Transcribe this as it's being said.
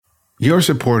Your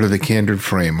support of the Candid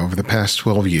Frame over the past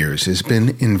 12 years has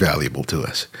been invaluable to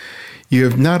us. You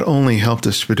have not only helped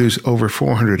us produce over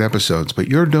 400 episodes, but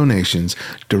your donations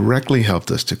directly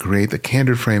helped us to create the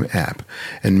Candid Frame app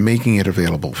and making it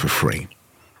available for free.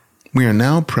 We are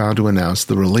now proud to announce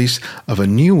the release of a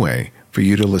new way for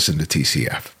you to listen to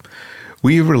TCF.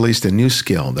 We have released a new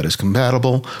skill that is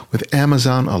compatible with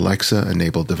Amazon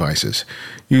Alexa-enabled devices.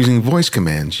 Using voice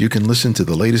commands, you can listen to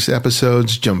the latest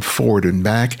episodes, jump forward and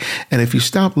back, and if you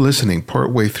stop listening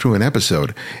partway through an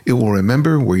episode, it will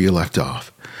remember where you left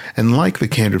off. And like the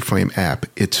Candid Frame app,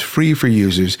 it's free for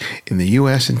users in the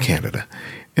US and Canada.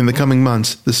 In the coming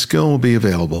months, the skill will be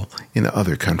available in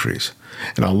other countries,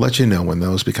 and I'll let you know when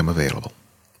those become available.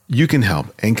 You can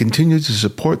help and continue to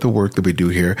support the work that we do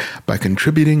here by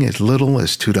contributing as little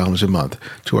as $2 a month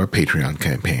to our Patreon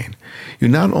campaign. You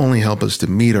not only help us to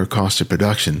meet our cost of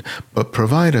production, but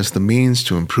provide us the means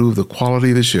to improve the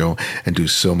quality of the show and do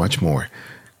so much more.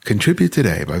 Contribute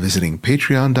today by visiting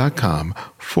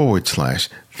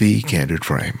patreon.com/The Candid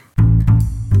Frame.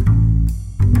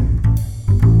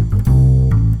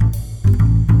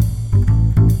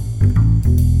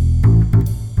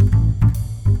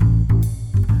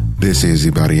 This is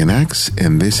Ibarian X,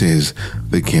 and this is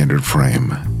The Candid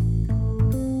Frame.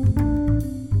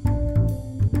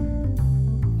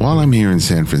 While I'm here in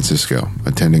San Francisco,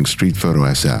 attending Street Photo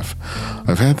SF,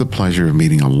 I've had the pleasure of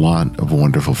meeting a lot of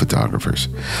wonderful photographers.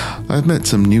 I've met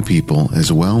some new people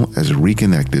as well as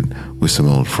reconnected with some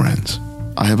old friends.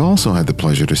 I have also had the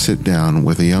pleasure to sit down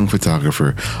with a young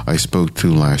photographer I spoke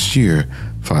to last year,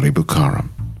 Fadi Boukaram.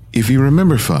 If you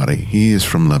remember Fadi, he is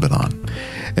from Lebanon,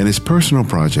 and his personal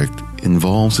project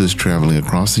involves his traveling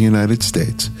across the United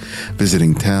States,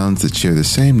 visiting towns that share the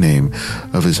same name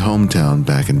of his hometown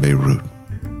back in Beirut.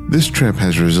 This trip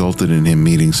has resulted in him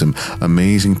meeting some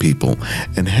amazing people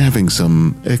and having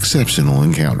some exceptional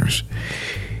encounters.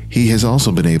 He has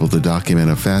also been able to document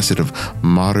a facet of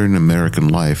modern American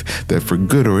life that, for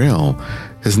good or ill,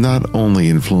 has not only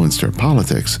influenced our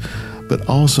politics, but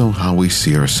also how we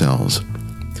see ourselves.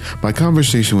 My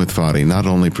conversation with Fadi not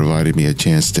only provided me a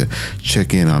chance to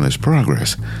check in on his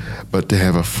progress, but to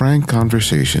have a frank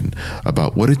conversation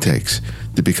about what it takes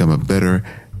to become a better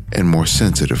and more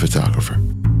sensitive photographer.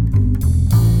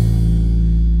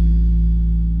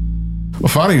 Well,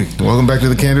 Fadi, welcome back to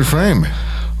the Candid Frame.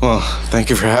 Well,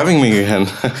 thank you for having me again.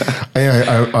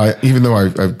 I even though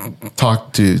I've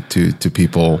talked to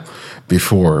people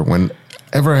before,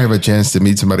 whenever I have a chance to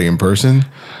meet somebody in person,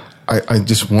 I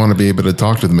just want to be able to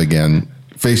talk to them again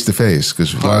face to face,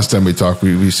 because last time we talked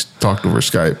over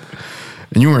Skype,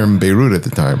 and you were in Beirut at the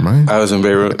time, right? I was in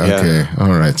Beirut. Okay, yeah.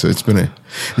 All right. So it's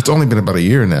only been about a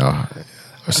year now,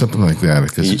 or something like that,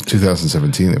 because it's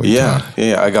 2017 that we talked.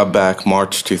 Yeah. I got back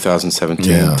March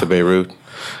 2017 to Beirut.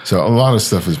 So a lot of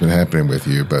stuff has been happening with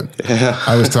you, but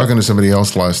I was talking to somebody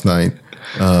else last night,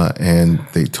 and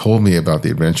they told me about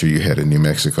the adventure you had in New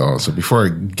Mexico. So before I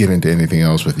get into anything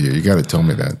else with you, you got to tell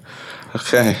me that.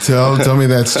 Okay. Tell me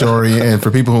that story. And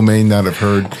for people who may not have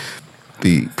heard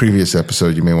the previous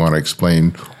episode, you may want to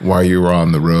explain why you were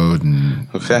on the road and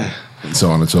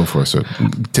so on and so forth. So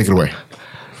take it away.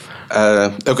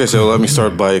 Okay, so let me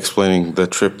start by explaining the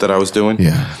trip that I was doing.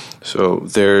 Yeah. So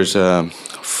there's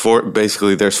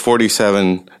there's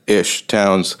 47-ish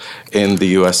towns in the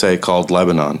USA called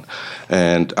Lebanon.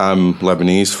 And I'm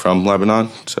Lebanese from Lebanon,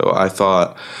 so I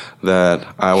thought that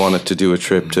I wanted to do a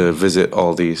trip to visit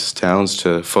all these towns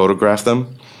to photograph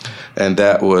them. And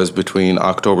that was between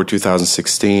October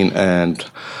 2016 and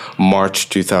March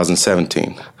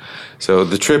 2017. So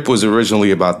the trip was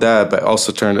originally about that, but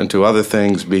also turned into other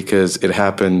things because it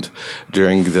happened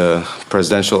during the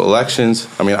presidential elections.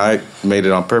 I mean, I made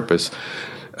it on purpose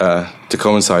to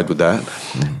coincide with that.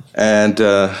 And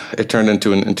it turned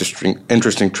into an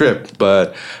interesting trip.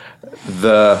 But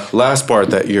the last part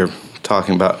that you're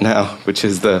talking about now, which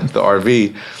is the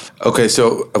RV. Okay,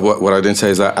 so what I didn't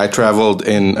say is I traveled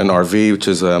in an RV, which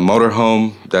is a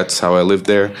motorhome. That's how I lived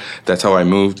there. That's how I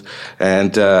moved.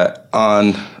 And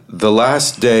on the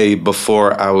last day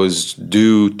before I was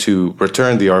due to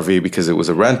return the RV because it was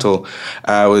a rental,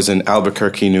 I was in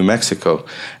Albuquerque, New Mexico.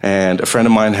 And a friend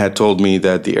of mine had told me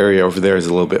that the area over there is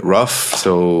a little bit rough.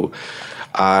 So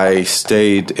I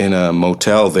stayed in a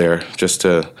motel there just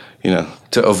to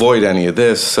avoid any of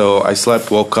this. So I slept,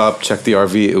 woke up, checked the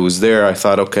RV. It was there. I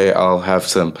thought, okay, I'll have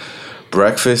some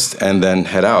breakfast and then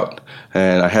head out.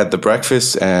 And I had the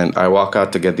breakfast and I walk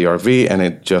out to get the RV and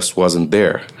it just wasn't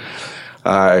there.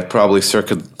 I probably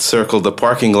circled the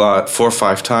parking lot 4 or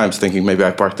 5 times thinking maybe I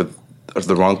parked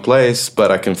the wrong place,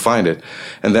 but I can find it.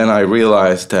 And then I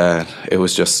realized that it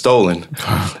was just stolen,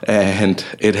 and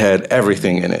it had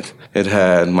everything in it. It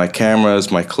had my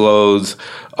cameras, my clothes,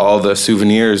 all the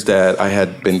souvenirs that I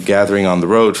had been gathering on the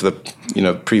road for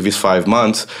the previous 5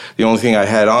 months. The only thing I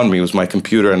had on me was my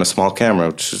computer and a small camera,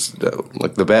 which is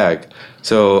like the bag.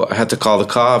 So I had to call the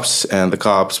cops, and the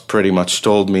cops pretty much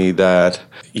told me that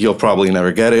you'll probably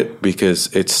never get it because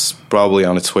it's probably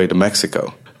on its way to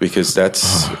Mexico, because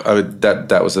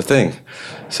that was the thing.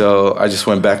 So I just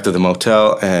went back to the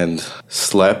motel and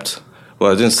slept.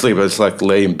 Well, I didn't sleep. I just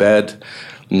lay in bed,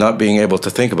 not being able to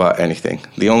think about anything.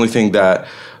 The only thing that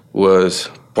was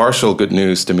partial good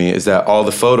news to me is that all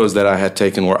the photos that I had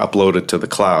taken were uploaded to the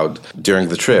cloud during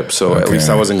the trip. So at least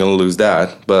I wasn't going to lose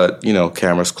that. But,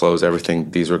 cameras, clothes,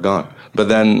 everything, these were gone. But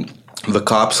then the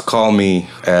cops call me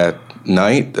at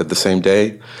night at the same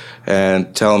day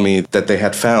and tell me that they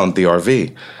had found the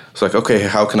RV. It's like, okay,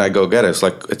 how can I go get it? It's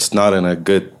like, it's not in a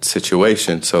good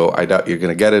situation, so I doubt you're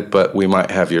going to get it, but we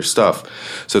might have your stuff.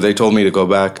 So they told me to go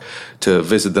back to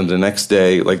visit them the next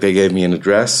day. They gave me an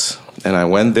address, and I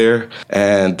went there,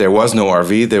 and there was no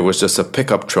RV. There was just a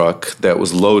pickup truck that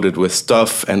was loaded with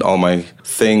stuff and all my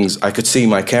things. I could see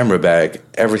my camera bag,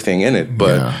 everything in it,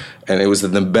 and it was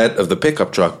in the bed of the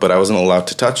pickup truck, but I wasn't allowed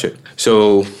to touch it.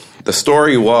 So the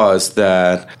story was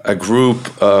that a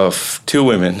group of two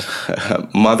women,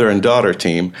 mother and daughter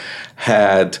team,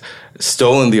 had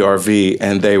stolen the RV,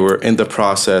 and they were in the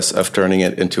process of turning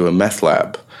it into a meth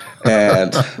lab.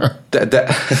 And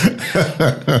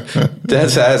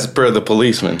that's as per the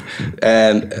policeman.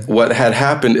 And what had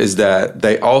happened is that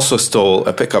they also stole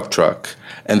a pickup truck,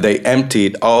 and they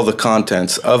emptied all the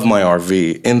contents of my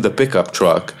RV in the pickup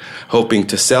truck, hoping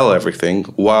to sell everything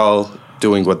while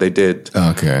doing what they did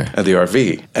at the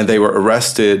RV. And they were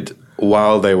arrested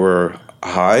while they were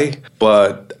high,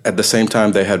 but at the same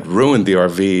time they had ruined the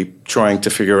RV trying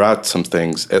to figure out some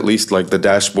things, at least the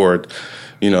dashboard,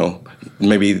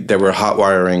 maybe they were hot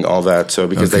wiring all that, so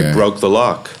because they broke the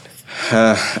lock.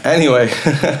 Anyway,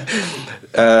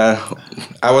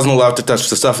 I wasn't allowed to touch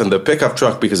the stuff in the pickup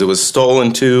truck because it was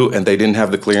stolen too, and they didn't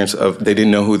have the clearance they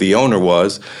didn't know who the owner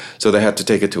was, so they had to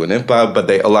take it to an impound, but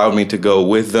they allowed me to go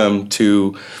with them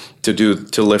to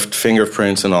lift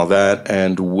fingerprints and all that,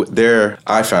 and there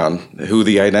I found who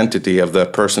the identity of the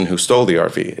person who stole the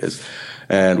RV is.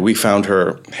 And we found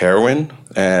her heroin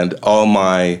and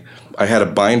I had a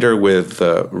binder with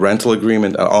the rental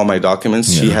agreement and all my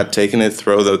documents. Yeah. She had taken it,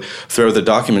 throw the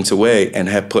documents away, and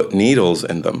had put needles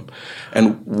in them.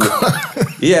 And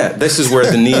this is where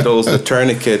the needles, the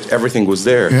tourniquet, everything was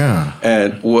there. Yeah.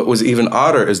 And what was even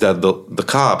odder is that the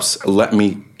cops let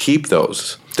me keep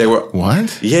those. They were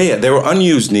what? Yeah, they were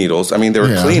unused needles. I mean, they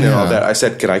were clean and all that. I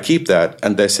said, "Can I keep that?"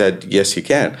 And they said, "Yes, you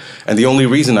can." And the only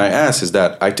reason I asked is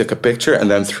that I took a picture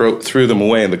and then threw them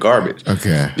away in the garbage.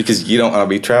 Okay. Because you don't want to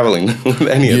be traveling with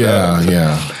any of that.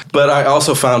 Yeah. But I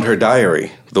also found her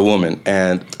diary, the woman,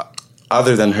 and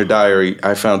other than her diary,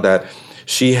 I found that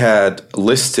she had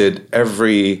listed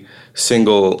every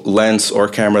single lens or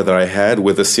camera that I had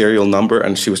with a serial number,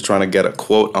 and she was trying to get a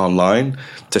quote online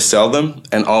to sell them,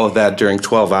 and all of that during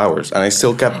 12 hours, and I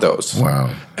still kept those.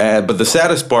 Wow. But the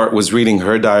saddest part was reading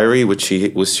her diary, which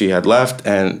she had left,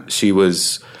 and she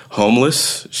was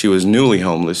homeless. She was newly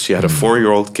homeless. She had a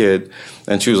 4-year-old kid,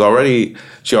 and she already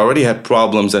had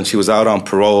problems, and she was out on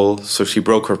parole, so she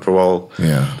broke her parole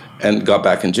and got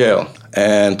back in jail.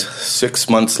 And 6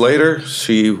 months later,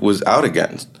 she was out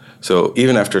again. So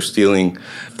even after stealing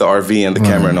the RV and the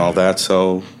camera and all that,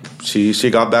 so she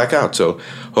got back out. So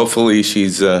hopefully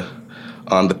she's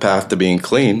on the path to being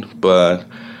clean. But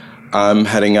I'm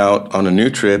heading out on a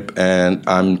new trip, and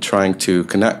I'm trying to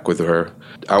connect with her.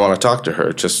 I want to talk to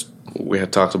her. We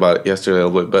had talked about it yesterday a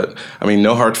little bit, but I mean,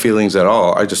 no hard feelings at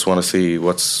all. I just want to see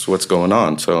what's going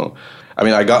on. So, I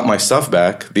mean, I got my stuff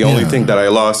back. The only thing that I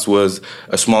lost was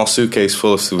a small suitcase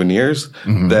full of souvenirs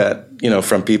that,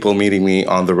 from people meeting me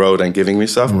on the road and giving me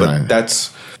stuff. But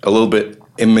that's a little bit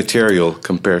immaterial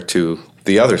compared to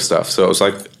the other stuff. So it's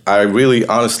like, I really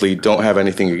honestly don't have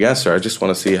anything against her. I just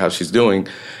want to see how she's doing.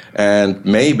 And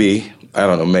maybe, I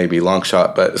don't know, maybe long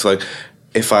shot, but it's like,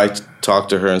 if I talk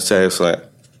to her and say, it's like,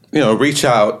 reach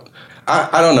out.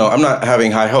 I don't know. I'm not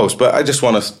having high hopes, but I just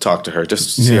want to talk to her,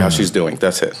 just see how she's doing.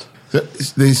 That's it.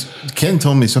 Ken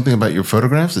told me something about your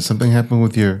photographs. Did something happen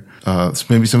with your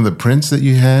maybe some of the prints that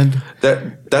you had?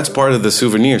 That's part of the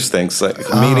souvenirs things. Like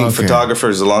meeting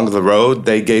photographers along the road,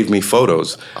 they gave me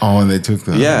photos. Oh, and they took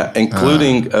them. Yeah,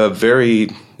 including a very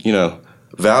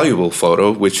valuable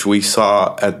photo which we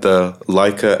saw at the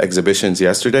Leica exhibitions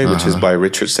yesterday, which is by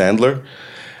Richard Sandler.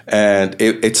 And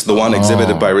it's the one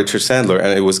exhibited by Richard Sandler,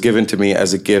 and it was given to me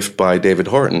as a gift by David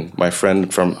Horton, my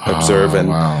friend from Observe,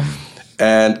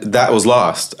 and that was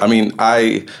lost. I mean,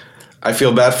 I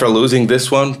feel bad for losing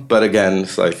this one, but again,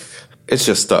 it's like it's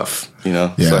just stuff, you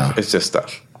know. It's just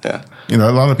stuff. Yeah, you know,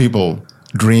 a lot of people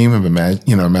dream of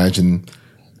imagine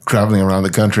traveling around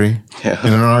the country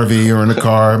in an RV or in a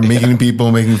car, meeting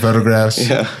people, making photographs.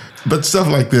 Yeah, but stuff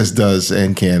like this does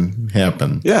and can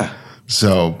happen. Yeah.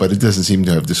 So, but it doesn't seem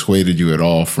to have dissuaded you at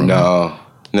all from... No.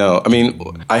 I mean,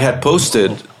 I had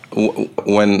posted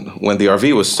when the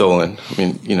RV was stolen. I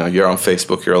mean, you know, you're on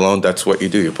Facebook, you're alone. That's what you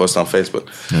do. You post on Facebook.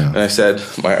 Yeah. And I said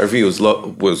my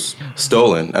RV was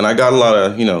stolen, and I got a lot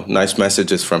of nice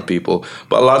messages from people,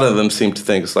 but a lot of them seemed to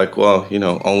think it's like, well,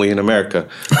 only in America.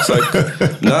 It's like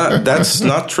that's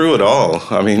not true at all.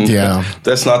 I mean,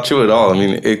 that's not true at all. I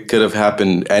mean, it could have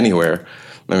happened anywhere.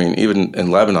 I mean, even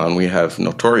in Lebanon, we have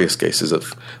notorious cases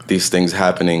of these things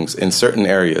happening in certain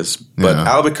areas. But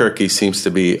Albuquerque seems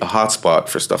to be a hotspot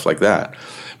for stuff like that.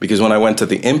 Because when I went to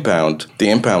the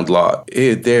impound lot,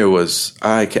 there was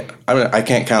I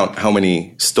can't count how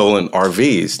many stolen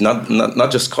RVs,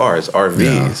 not just cars,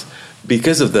 RVs,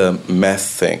 because of the meth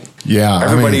thing. Yeah,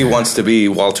 everybody wants to be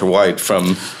Walter White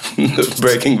from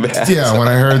Breaking Bad. Yeah, when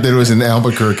I heard that it was in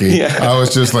Albuquerque, I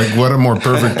was just like, what a more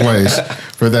perfect place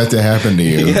for that to happen to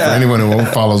you. Yeah. For anyone who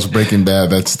follows Breaking Bad,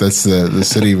 that's the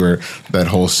city where that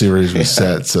whole series was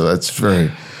set. So that's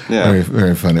very,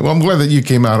 very funny. Well, I'm glad that you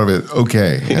came out of it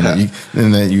okay,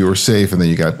 and that you were safe, and that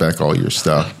you got back all your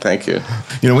stuff. Thank you.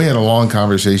 You know, we had a long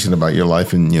conversation about your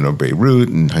life in Beirut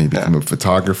and how you became a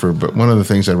photographer. But one of the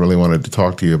things I really wanted to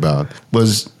talk to you about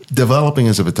was developing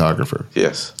as a photographer.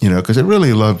 Yes. Because I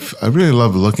really love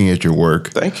looking at your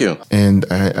work. Thank you. And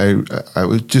I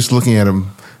was just looking at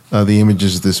them. The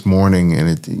images this morning,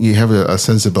 and you have a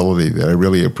sensibility that I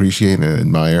really appreciate and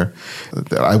admire,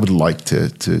 that I would like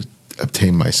to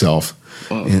obtain myself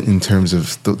in terms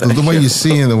of the way you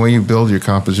see and the way you build your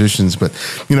compositions. But,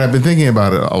 I've been thinking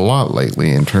about it a lot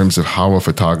lately in terms of how a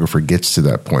photographer gets to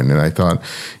that point. And I thought,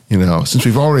 since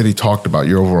we've already talked about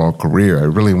your overall career, I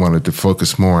really wanted to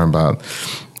focus more about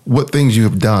what things you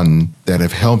have done that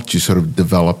have helped you sort of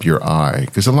develop your eye.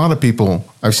 Because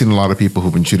I've seen a lot of people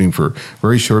who've been shooting for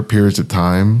very short periods of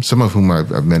time, some of whom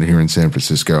I've met here in San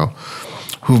Francisco,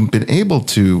 who've been able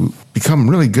to become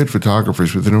really good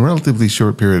photographers within a relatively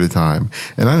short period of time.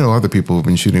 And I know other people who've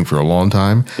been shooting for a long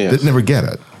time that never get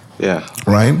it. Yeah.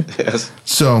 Right? Yes.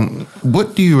 So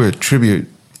what do you attribute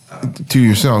to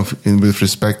yourself with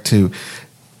respect to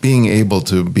being able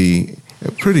to be a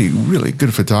really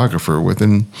good photographer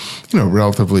within, a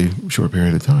relatively short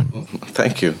period of time?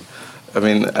 Thank you. I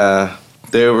mean,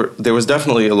 there was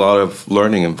definitely a lot of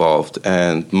learning involved,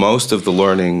 and most of the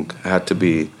learning had to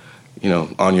be,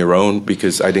 on your own,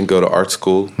 because I didn't go to art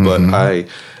school, but I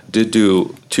did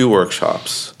do 2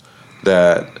 workshops.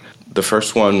 That the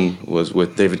first one was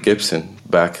with David Gibson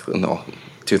back in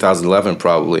 2011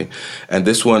 probably, and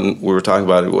this one we were talking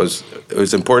about, it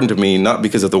was important to me, not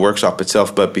because of the workshop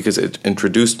itself, but because it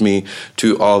introduced me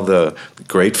to all the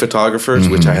great photographers,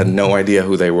 which I had no idea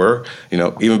who they were.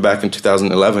 Even back in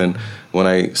 2011 when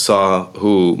I saw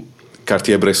who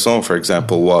Cartier-Bresson, for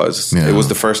example, was, it was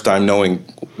the first time knowing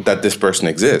that this person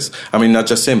exists. I mean, not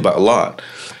just him, but a lot.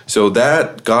 So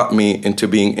that got me into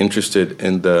being interested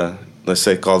in the, let's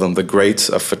say, call them the greats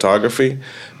of photography,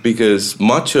 because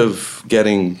much of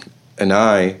getting an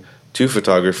eye to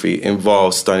photography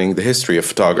involves studying the history of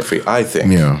photography, I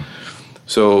think. Yeah.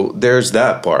 So there's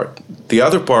that part. The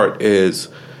other part is,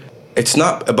 it's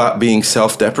not about being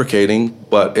self-deprecating,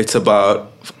 but it's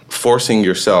about forcing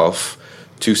yourself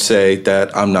to say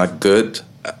that I'm not good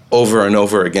over and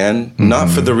over again, not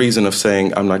for the reason of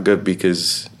saying I'm not good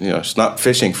because, it's not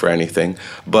fishing for anything,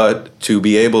 but to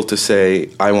be able to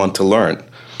say, I want to learn.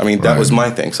 I mean, that was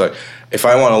my thing. So if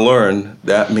I want to learn,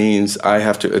 that means I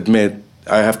have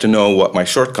to know what my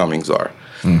shortcomings are.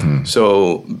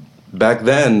 So back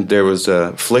then, there was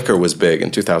Flickr was big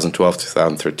in 2012,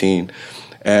 2013.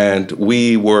 And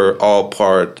we were all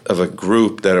part of a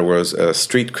group that was a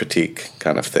street critique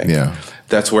kind of thing. Yeah.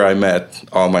 That's where I met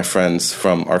all my friends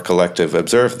from our collective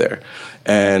Observe there.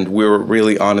 And we were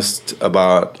really honest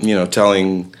about,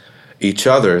 telling each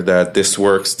other that this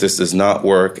works, this does not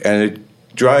work. And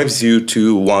it drives you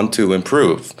to want to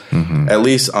improve, at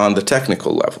least on the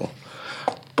technical level.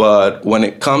 But when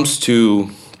it comes to,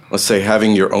 let's say,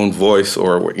 having your own voice,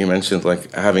 or what you mentioned,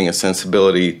 like having a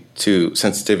sensitivity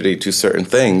to certain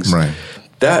things,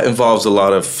 that involves a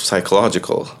lot of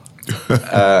psychological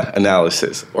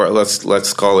analysis, or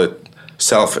let's call it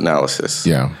self-analysis.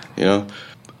 Yeah.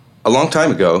 A long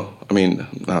time ago, I mean,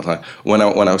 not like when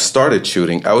I started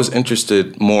shooting, I was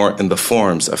interested more in the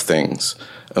forms of things.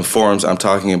 And forms, I'm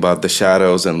talking about the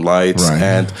shadows and lights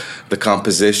and the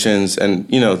compositions and,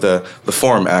 the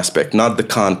form aspect, not the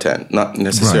content, not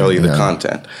necessarily the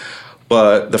content.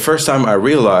 But the first time I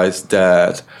realized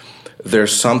that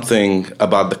there's something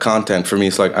about the content for me,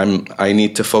 it's like I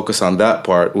need to focus on that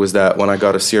part, was that when I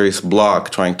got a serious block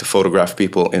trying to photograph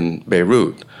people in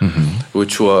Beirut,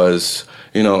 which was,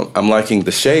 I'm liking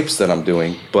the shapes that I'm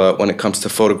doing, but when it comes to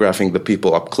photographing the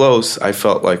people up close, I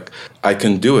felt like I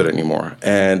couldn't do it anymore.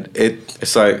 And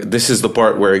it's like, this is the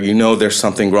part where there's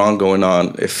something wrong going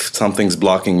on if something's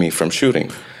blocking me from shooting.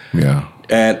 Yeah.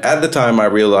 And at the time, I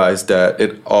realized that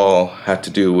it all had to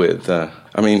do with,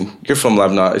 you're from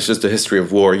Lebanon. It's just a history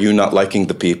of war. You not liking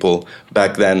the people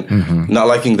back then. Not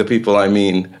liking the people,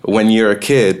 when you're a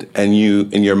kid and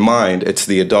in your mind, it's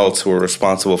the adults who are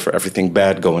responsible for everything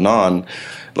bad going on.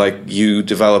 Like, you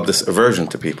develop this aversion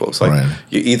to people. It's like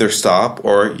you either stop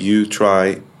or you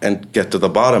try and get to the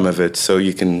bottom of it so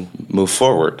you can move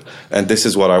forward. And this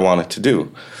is what I wanted to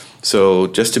do. So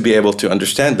just to be able to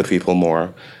understand the people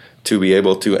more, to be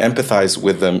able to empathize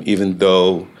with them, even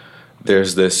though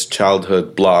there's this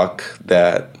childhood block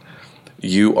that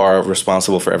you are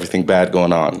responsible for everything bad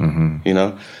going on,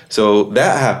 So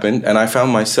that happened, and I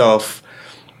found myself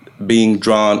being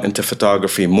drawn into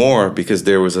photography more because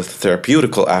there was a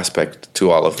therapeutical aspect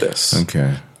to all of this.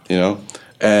 Okay.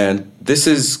 And this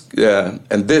is,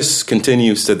 and this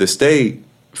continues to this day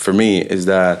for me, is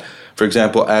that, for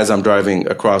example, as I'm driving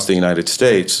across the United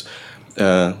States,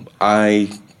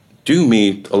 I do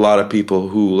meet a lot of people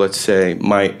who, let's say,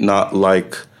 might not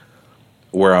like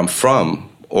where I'm from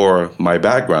or my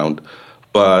background,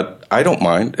 but I don't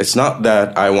mind. It's not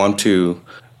that I want to,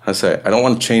 I don't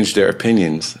want to change their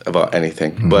opinions about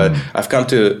anything, but I've come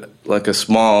to like a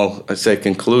small,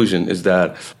 conclusion, is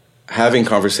that having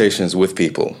conversations with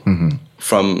people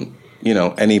from,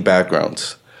 any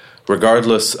backgrounds,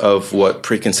 regardless of what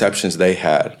preconceptions they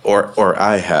had or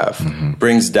I have,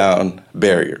 brings down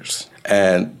barriers.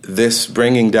 And this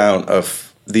bringing down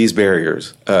of these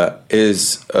barriers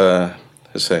is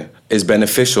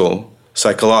beneficial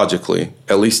psychologically,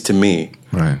 at least to me.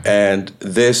 Right. And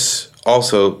this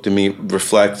also, to me,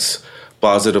 reflects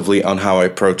positively on how I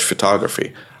approach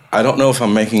photography. I don't know if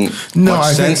I'm making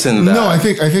much sense in that. No, I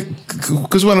think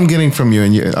because what I'm getting from you,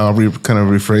 and I'll kind of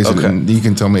rephrase it, and you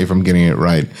can tell me if I'm getting it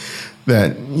right,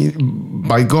 that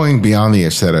by going beyond the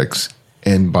aesthetics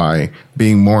and by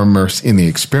being more immersed in the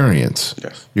experience,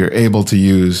 you're able to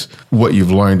use what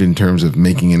you've learned in terms of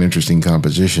making an interesting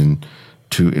composition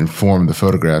to inform the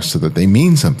photographs so that they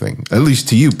mean something, at least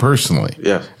to you personally.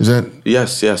 Yeah. Is that?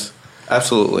 Yes,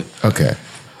 absolutely. Okay.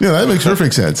 Yeah, that makes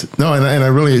perfect sense. No, and I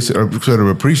really sort of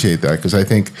appreciate that, because I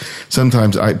think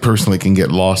sometimes I personally can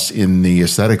get lost in the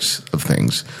aesthetics of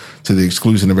things to the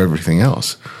exclusion of everything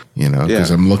else,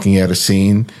 because I'm looking at a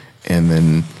scene and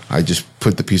then I just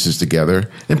put the pieces together.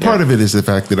 And part of it is the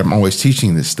fact that I'm always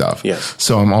teaching this stuff. Yes.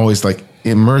 So I'm always like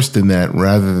immersed in that,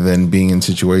 rather than being in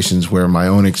situations where my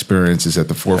own experience is at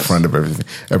the forefront of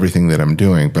everything that I'm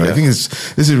doing. But I think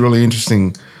this is a really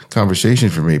interesting conversation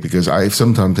for me, because I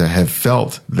sometimes have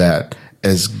felt that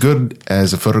as good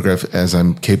as a photograph as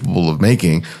I'm capable of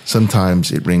making,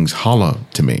 sometimes it rings hollow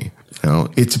to me.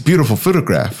 It's a beautiful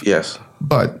photograph. Yes.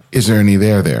 But is there any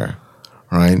there?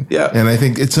 Right? Yeah. And I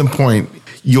think at some point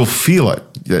you'll feel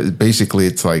it. Basically,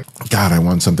 it's like, God, I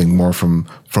want something more from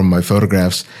my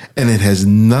photographs, and it has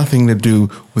nothing to do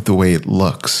with the way it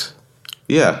looks.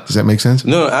 Yeah. Does that make sense?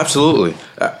 No, absolutely.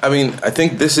 I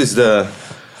think this is the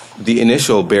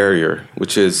initial barrier,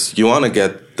 which is you want to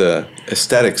get the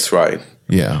aesthetics right.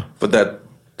 Yeah. But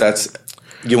that's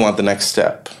you want the next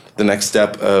step. The next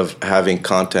step of having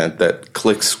content that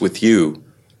clicks with you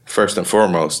first and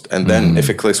foremost, and then if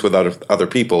it clicks with other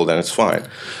people, then it's fine.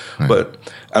 Right. But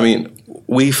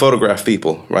we photograph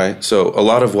people, right? So a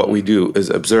lot of what we do is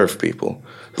observe people,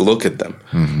 look at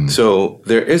them. So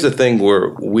there is a thing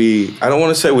where I don't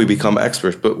want to say we become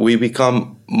experts, but we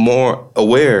become more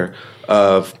aware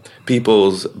of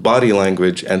people's body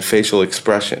language and facial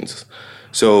expressions.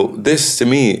 So this, to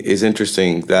me, is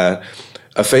interesting, that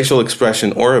a facial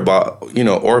expression or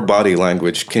body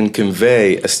language can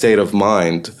convey a state of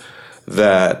mind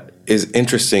that is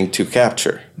interesting to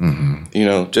capture.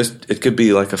 It could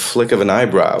be like a flick of an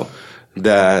eyebrow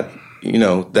that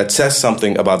says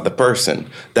something about the person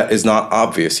that is not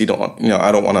obvious. I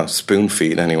don't want to spoon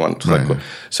feed anyone. Right.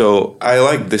 So I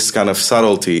like this kind of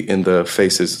subtlety in the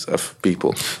faces of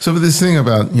people. So this thing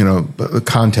about, the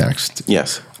context.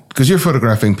 Yes. because you're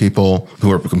photographing people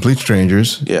who are complete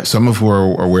strangers, Yes. some of whom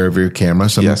are aware of your camera,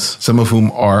 some of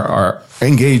whom are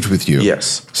engaged with you.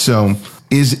 Yes. So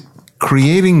is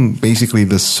creating basically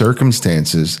the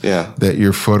circumstances that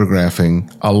you're photographing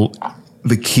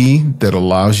the key that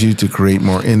allows you to create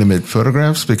more intimate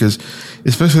photographs? Because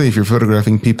especially if you're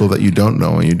photographing people that you don't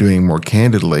know and you're doing more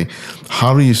candidly,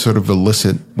 how do you sort of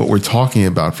elicit what we're talking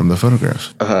about from the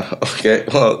photographs? Okay.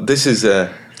 Well, this is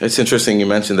it's interesting you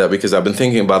mentioned that, because I've been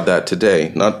thinking about that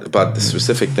today, not about the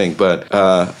specific thing, but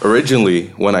originally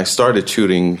when I started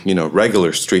shooting,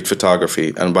 regular street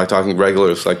photography, and by talking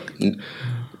regular, it's like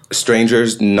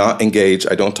strangers, not engaged.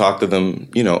 I don't talk to them,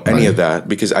 any of that,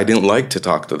 because I didn't like to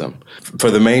talk to them.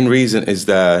 For the main reason is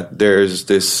that there's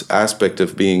this aspect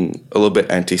of being a little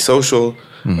bit antisocial,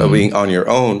 of being on your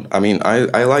own. I mean,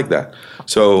 I like that.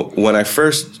 So when I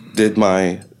first did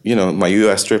my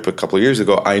U.S. trip a couple of years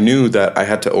ago, I knew that I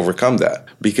had to overcome that,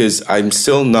 because I'm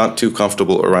still not too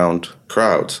comfortable around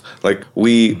crowds. Like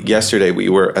yesterday we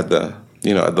were at the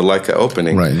Leica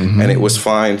opening, right, and it was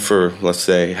fine for, let's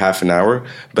say, half an hour.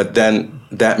 But then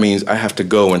that means I have to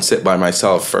go and sit by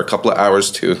myself for a couple of hours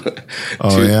to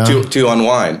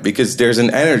unwind, because there's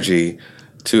an energy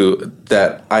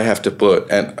that I have to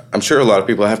put, and I'm sure a lot of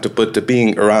people have to put to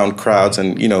being around crowds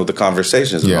and the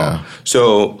conversations and all.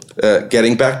 So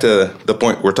getting back to the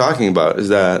point we're talking about is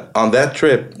that on that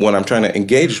trip, when I'm trying to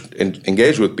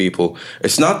engage with people,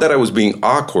 it's not that I was being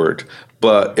awkward,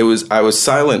 but I was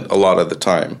silent a lot of the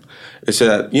time. It's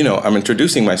that, I'm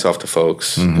introducing myself to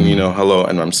folks, and, hello,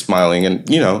 and I'm smiling,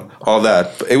 and, all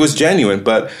that. It was genuine,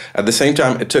 but at the same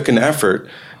time, it took an effort.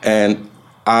 And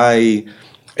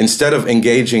instead of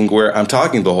engaging where I'm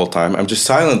talking the whole time, I'm just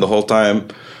silent the whole time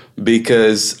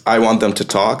because I want them to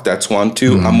talk. That's one.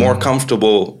 Two, I'm more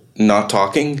comfortable not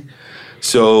talking.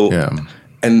 So,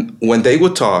 and when they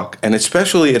would talk, and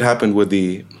especially it happened with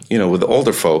the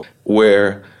older folk,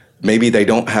 where maybe they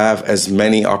don't have as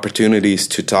many opportunities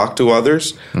to talk to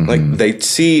others. Like they'd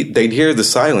hear the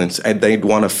silence and they'd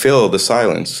want to fill the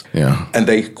silence. Yeah. And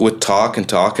they would talk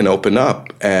and open up.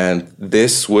 And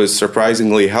this was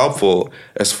surprisingly helpful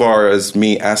as far as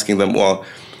me asking them, well,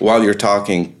 while you're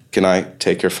talking, can I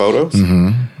take your photos?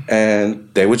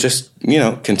 And they would just,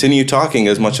 continue talking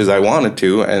as much as I wanted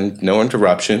to, and no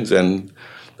interruptions. And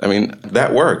I mean,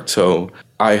 that worked. So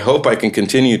I hope I can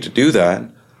continue to do that,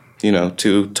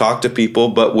 to talk to people,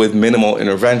 but with minimal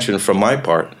intervention from my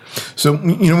part. So,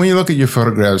 when you look at your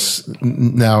photographs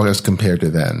now as compared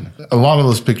to then, a lot of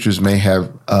those pictures may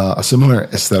have a similar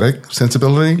aesthetic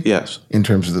sensibility. Yes. In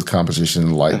terms of the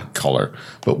composition, light, color.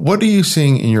 But what are you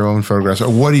seeing in your own photographs, or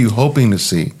what are you hoping to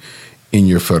see in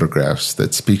your photographs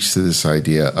that speaks to this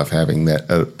idea of having that,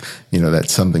 that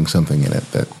something in it?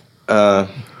 That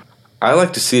I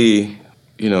like to see,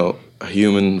 a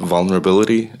human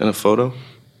vulnerability in a photo.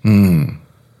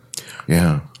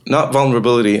 Yeah. Not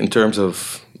vulnerability in terms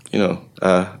of,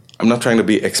 I'm not trying to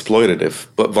be exploitative,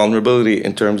 but vulnerability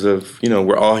in terms of,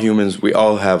 we're all humans. We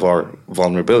all have our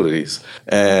vulnerabilities.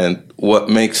 And what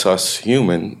makes us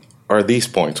human are these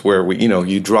points where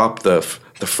you drop the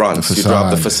fronts, you drop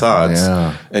the facades,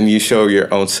 and you show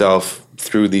your own self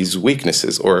through these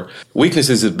weaknesses. Or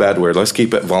weaknesses is a bad word. Let's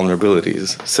keep it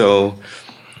vulnerabilities. So,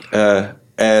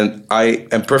 and I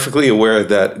am perfectly aware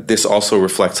that this also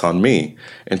reflects on me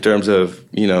in terms of,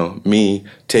 me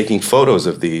taking photos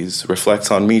of these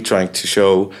reflects on me trying to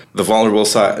show the vulnerable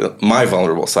side, my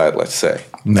vulnerable side, let's say.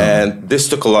 No. And this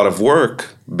took a lot of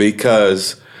work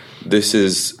because this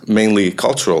is mainly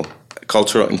cultural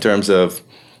in terms of,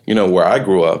 where I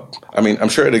grew up. I mean, I'm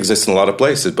sure it exists in a lot of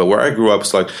places, but where I grew up,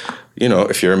 it's like,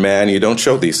 if you're a man, you don't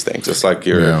show these things. It's like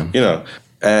you're,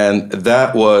 And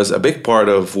that was a big part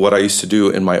of what I used to do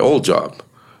in my old job,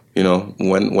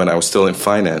 when I was still in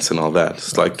finance and all that.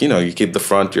 It's like, you keep the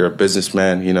front, you're a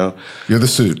businessman, You're the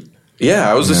suit. Yeah,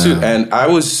 I was the suit. And I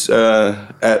was,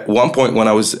 at one point when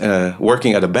I was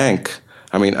working at a bank,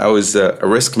 I was a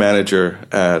risk manager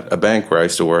at a bank where I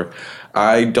used to work.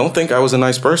 I don't think I was a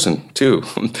nice person, too.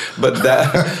 But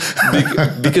that,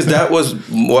 because that was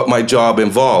what my job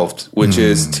involved, which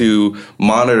is to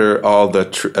monitor all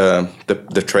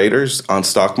the traders on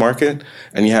stock market.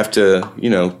 And you have to,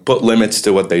 put limits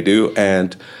to what they do.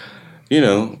 And,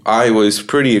 I was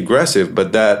pretty aggressive,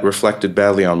 but that reflected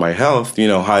badly on my health,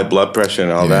 high blood pressure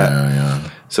and all that. Yeah.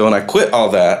 So when I quit all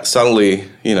that, suddenly,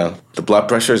 the blood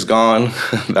pressure is gone,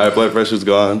 the high blood pressure is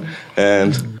gone,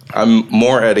 and I'm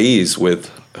more at ease with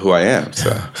who I am. So,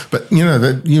 but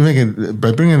that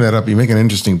by bringing that up, you make an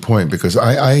interesting point, because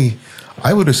I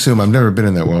would assume, I've never been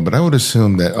in that world, but I would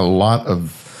assume that a lot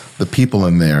of the people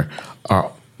in there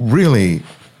are really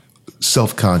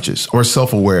self-conscious or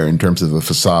self-aware in terms of the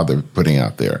facade they're putting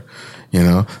out there. You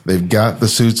know, they've got the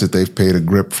suits that they've paid a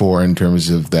grip for in terms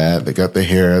of that. They got the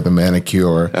hair, the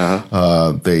manicure.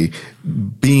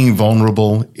 Being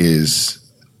vulnerable is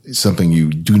something you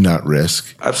do not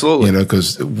risk. Absolutely. You know,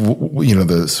 because,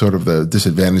 the sort of the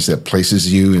disadvantage that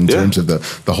places you in terms of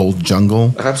the whole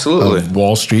jungle. Absolutely. Of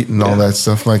Wall Street and all that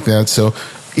stuff like that. So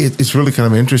it's really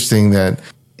kind of interesting that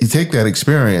you take that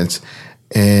experience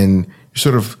and you're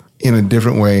sort of in a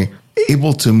different way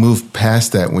able to move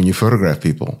past that when you photograph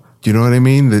people. Do you know what I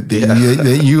mean? That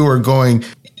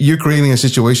you're creating a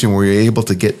situation where you're able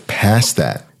to get past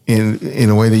that in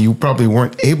a way that you probably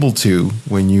weren't able to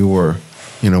when you were,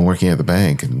 working at the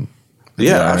bank. And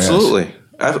absolutely.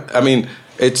 I mean,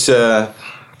 it's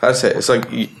it's like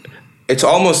it's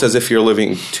almost as if you're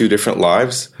living two different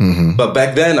lives. Mm-hmm. But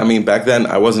back then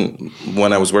I wasn't.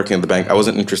 When I was working at the bank, I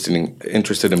wasn't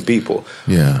interested in people.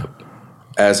 Yeah.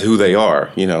 As who they are,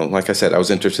 like I said, I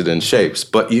was interested in shapes,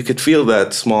 but you could feel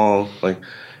that small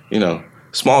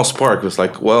spark was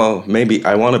like, well, maybe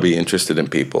I want to be interested in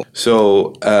people.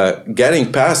 So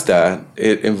getting past that,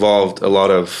 it involved a lot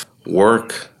of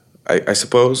work, I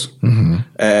suppose, mm-hmm.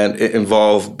 and it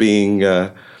involved being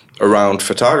around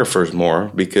photographers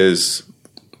more because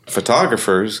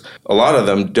photographers, a lot of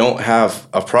them don't have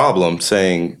a problem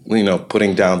saying,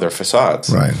 putting down their facades.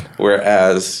 Right.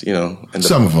 Whereas,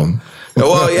 some of them.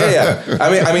 Well, yeah.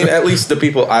 I mean, at least the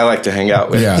people I like to hang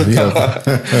out with.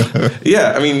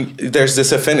 Yeah. I mean, there's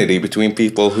this affinity between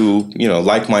people who,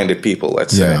 like-minded people,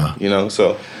 let's say,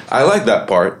 so I like that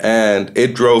part. And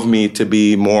it drove me to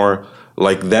be more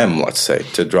like them, let's say,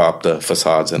 to drop the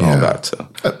facades and all that. So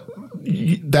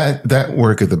that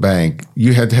work at the bank,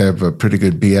 you had to have a pretty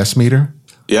good BS meter?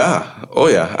 Yeah. Oh,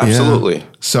 yeah, absolutely. Yeah.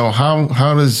 So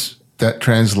how does that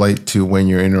translate to when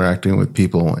you're interacting with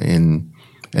people and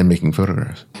making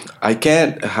photographs? I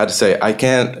can't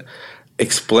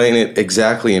explain it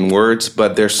exactly in words,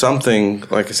 but there's something,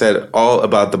 like I said, all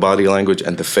about the body language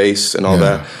and the face and all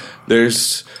that.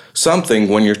 There's something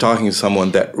when you're talking to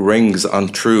someone that rings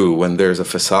untrue when there's a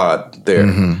facade there.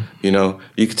 Mm-hmm.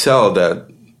 You could tell that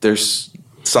there's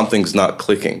something's not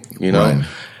clicking, Right.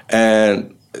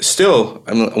 And still,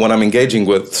 when I'm engaging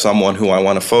with someone who I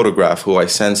want to photograph, who I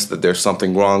sense that there's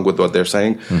something wrong with what they're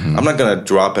saying, mm-hmm. I'm not going to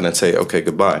drop in and say, okay,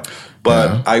 goodbye.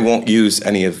 But I won't use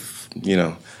any of,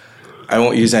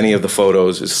 the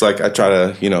photos. It's like I try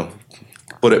to,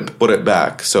 put it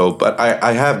back. So, but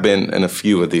I have been in a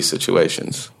few of these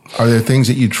situations. Are there things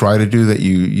that you try to do that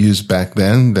you used back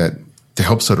then that to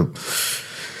help sort of,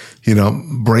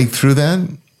 break through that?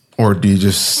 Or do you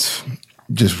just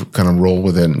kind of roll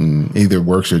with it and either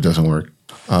works or it doesn't work?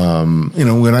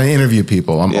 When I interview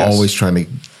people, I'm always trying to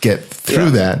get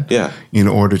through that in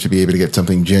order to be able to get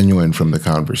something genuine from the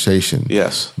conversation.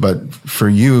 Yes. But for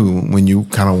you, when you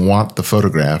kind of want the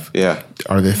photograph,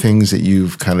 are there things that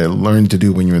you've kind of learned to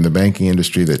do when you're in the banking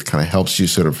industry that kind of helps you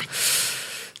sort of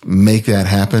make that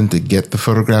happen, to get the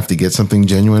photograph, to get something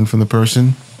genuine from the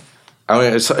person? I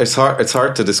mean, it's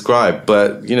hard to describe,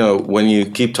 but when you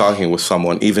keep talking with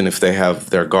someone, even if they have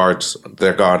their guard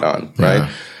on, right?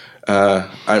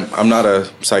 I'm not a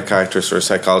psychiatrist or a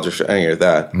psychologist or any of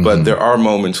that, mm-hmm. but there are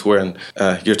moments when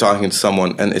you're talking to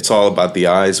someone and it's all about the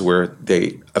eyes, where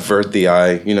they avert the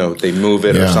eye, they move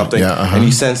it or something, and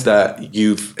you sense that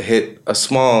you've hit a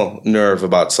small nerve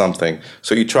about something.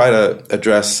 So you try to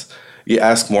you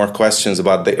ask more questions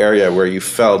about the area where you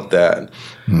felt that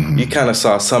mm-hmm. you kind of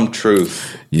saw some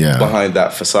truth behind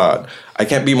that facade. I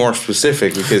can't be more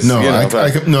specific because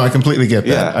I completely get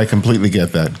that. I completely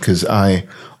get that because I'm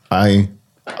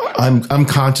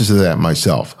conscious of that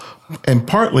myself, and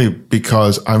partly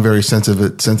because I'm very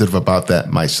sensitive about that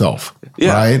myself.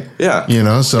 Right?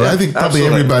 Yeah. So I think probably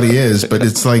everybody is, but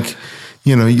it's like.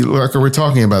 Like we're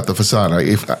talking about the facade.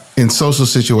 If in social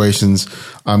situations,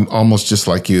 I'm almost just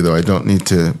like you, though I don't need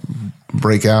to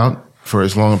break out for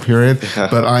as long a period.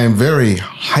 But I am very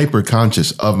hyper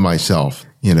conscious of myself,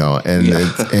 and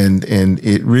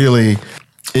it really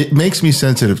makes me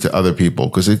sensitive to other people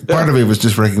because part of it was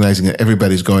just recognizing that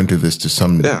everybody's going through this to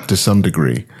some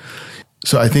degree.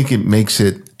 So I think it makes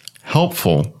it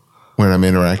helpful when I'm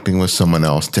interacting with someone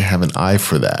else to have an eye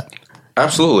for that.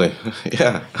 Absolutely.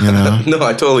 Yeah. No,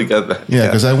 I totally get that. Yeah,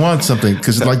 because I want something,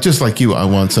 just like you, I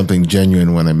want something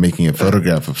genuine when I'm making a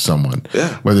photograph of someone,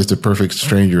 whether it's a perfect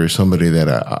stranger or somebody that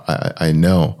I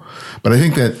know. But I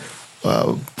think that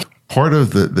part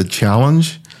of the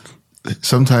challenge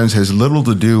sometimes has little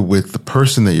to do with the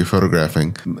person that you're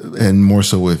photographing and more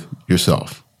so with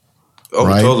yourself. Oh,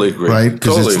 right? Totally agree. Right?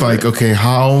 Because it's like, okay,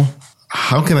 how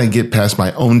how can I get past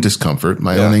my own discomfort,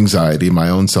 my own anxiety, my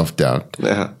own self-doubt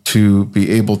to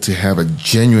be able to have a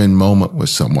genuine moment with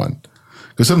someone?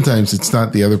 Because sometimes it's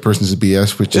not the other person's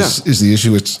BS, which is the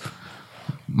issue. It's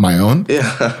my own.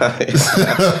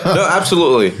 No,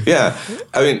 absolutely. Yeah.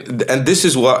 I mean, and this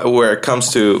is where it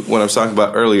comes to when I was talking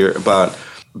about earlier about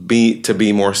to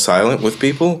be more silent with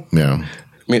people. Yeah.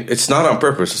 I mean, it's not on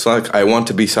purpose. It's not like I want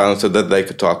to be silent so that they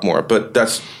could talk more, but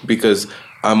that's because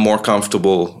I'm more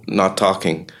comfortable not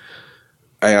talking.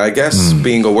 I guess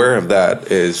being aware of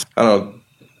that is, I don't know,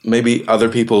 maybe other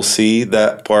people see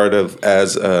that part of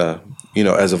as a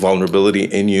vulnerability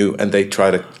in you, and they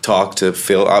try to talk to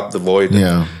fill up the void.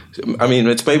 Yeah. I mean,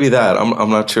 it's maybe that. I'm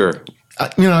not sure.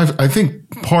 I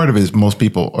think part of it is most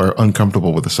people are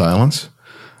uncomfortable with the silence,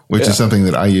 which is something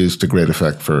that I use to great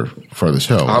effect for the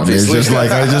show. Obviously.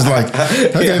 I just like,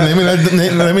 okay,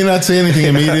 let me not say anything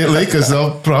immediately because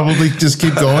they'll probably just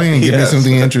keep going and give me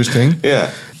something interesting. Yeah.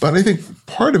 But I think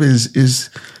part of it is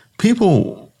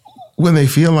people, when they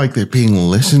feel like they're being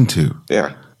listened to,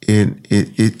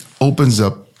 it opens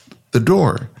up the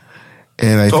door.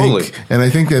 And I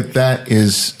think that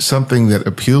is something that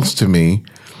appeals to me,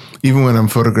 even when I'm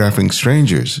photographing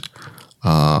strangers.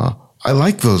 I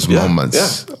like those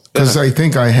moments because I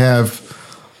think I have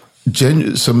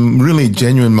some really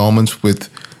genuine moments with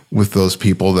those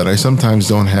people that I sometimes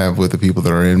don't have with the people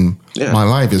that are in my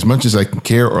life. As much as I can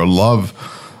care or love,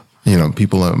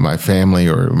 people in my family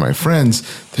or my friends,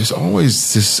 there's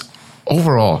always this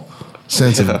overall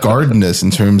sense of guardedness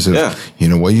in terms of,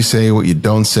 what you say, what you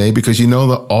don't say, because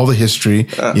all the history,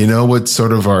 what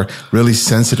sort of are really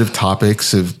sensitive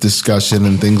topics of discussion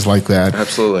and things like that.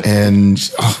 Absolutely. And,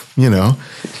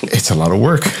 it's a lot of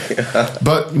work.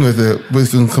 But with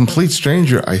a complete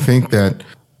stranger, I think that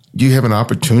you have an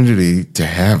opportunity to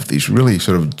have these really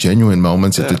sort of genuine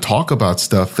moments and to talk about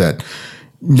stuff that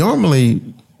normally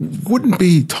wouldn't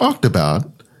be talked about.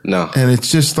 No. And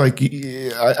it's just like,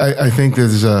 I think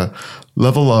there's a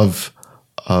level of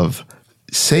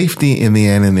safety in the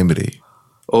anonymity.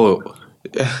 Oh,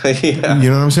 yeah. You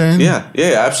know what I'm saying? Yeah,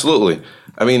 absolutely.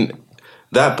 I mean,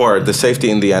 that part, the safety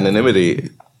in the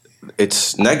anonymity,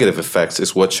 its negative effects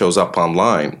is what shows up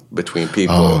online between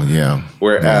people. Oh, yeah.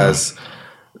 Whereas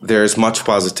there's much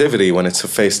positivity when it's a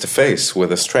face-to-face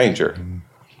with a stranger.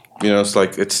 It's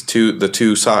like it's the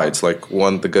two sides, like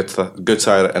one, the good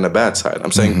side and a bad side.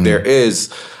 I'm saying there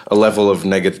is a level of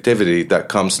negativity that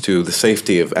comes to the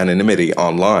safety of anonymity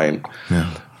online,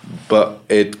 but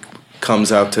it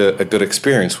comes out to a good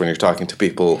experience when you're talking to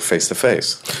people face to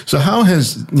face. So how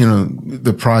has,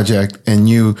 the project and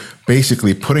you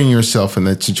basically putting yourself in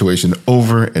that situation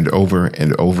over and over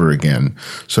and over again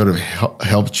sort of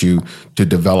helped you to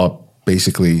develop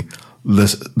basically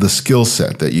the skill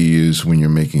set that you use when you're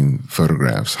making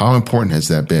photographs? How important has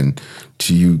that been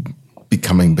to you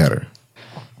becoming better?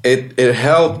 It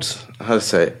helped,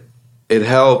 it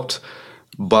helped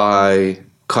by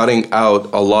cutting out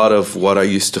a lot of what I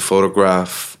used to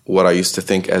photograph, what I used to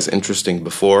think as interesting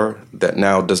before, that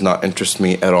now does not interest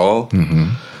me at all.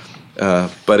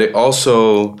 But it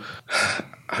also,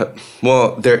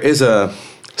 there is a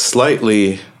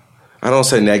slightly, I don't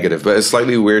say negative, but a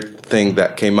slightly weird thing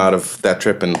that came out of that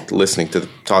trip and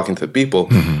talking to the people,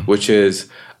 which is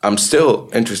I'm still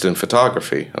interested in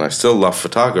photography and I still love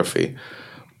photography,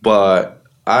 but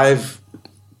I've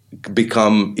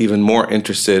become even more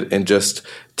interested in just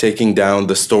taking down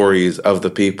the stories of the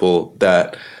people,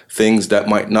 that things that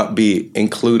might not be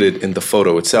included in the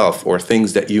photo itself, or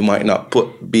things that you might not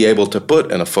be able to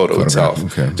put in a photo itself.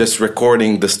 Okay. Just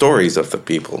recording the stories of the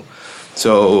people.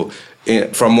 So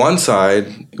from one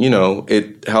side,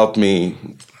 it helped me,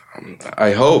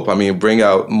 I hope, bring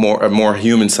out a more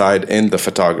human side in the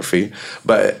photography.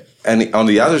 And on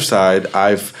the other side,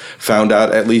 I've found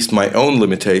out at least my own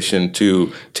limitation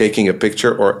to taking a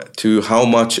picture, or to how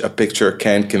much a picture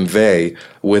can convey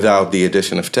without the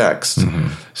addition of text.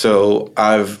 So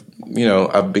I've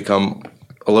become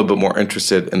a little bit more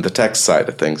interested in the text side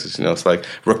of things. It's like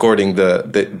recording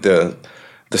the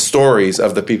stories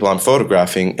of the people I'm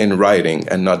photographing in writing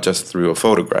and not just through a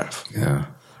photograph. Yeah.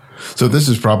 So this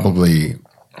is probably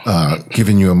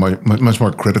giving you a much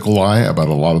more critical eye about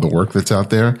a lot of the work that's out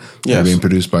there, being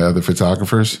produced by other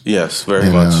photographers. Yes,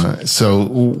 very much.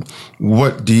 So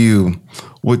what do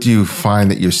you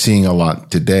find that you're seeing a lot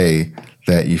today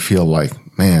that you feel like,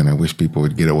 man, I wish people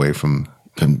would get away from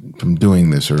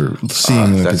doing this, or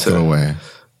seeing it go away?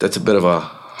 That's a bit of a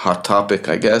hot topic,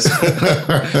 I guess.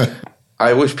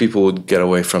 I wish people would get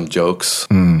away from jokes,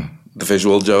 the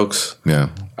visual jokes. Yeah.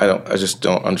 I just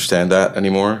don't understand that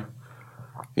anymore.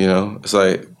 It's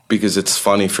like, because it's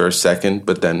funny for a second,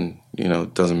 but then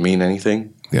doesn't mean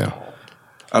anything. Yeah.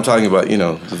 I'm talking about,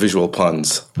 the visual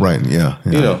puns. Right, yeah.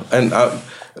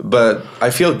 But I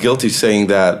feel guilty saying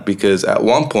that because at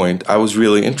one point I was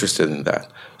really interested in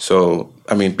that. So,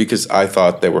 because I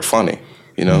thought they were funny,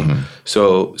 Mm-hmm.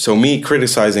 So me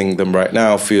criticizing them right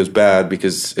now feels bad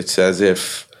because it's as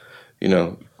if,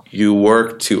 you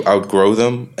work to outgrow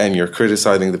them and you're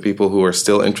criticizing the people who are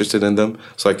still interested in them.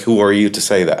 It's like, who are you to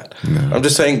say that? No. I'm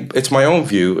just saying it's my own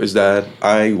view is that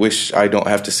I wish I don't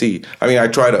have to see. I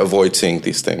try to avoid seeing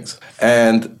these things.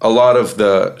 And a lot of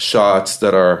the shots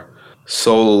that are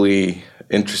solely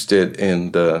interested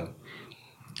in that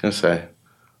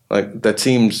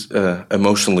seems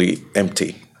emotionally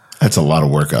empty. That's a lot of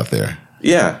work out there.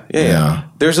 Yeah.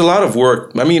 There's a lot of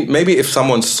work. Maybe if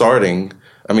someone's starting,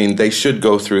 they should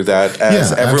go through that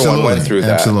as everyone went through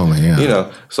that. Absolutely,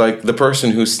 yeah. It's like the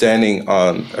person who's standing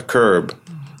on a curb,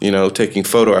 taking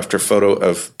photo after photo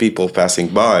of people passing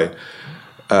by.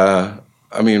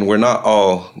 We're not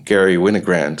all Gary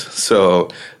Winogrand. So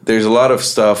there's a lot of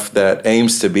stuff that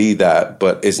aims to be that,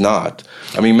 but is not.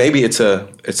 Maybe it's a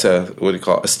what do you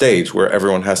call it, a stage where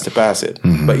everyone has to pass it.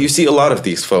 Mm-hmm. But you see a lot of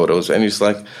these photos, and it's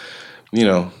like,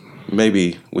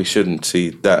 maybe we shouldn't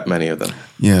see that many of them.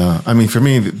 Yeah. For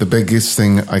me, the biggest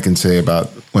thing I can say about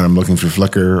when I'm looking through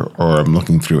Flickr or I'm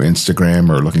looking through Instagram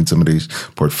or looking at somebody's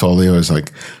portfolio is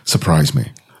like, surprise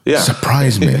me. Yeah.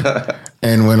 Surprise me.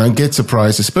 And when I get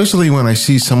surprised, especially when I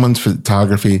see someone's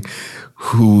photography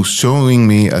who's showing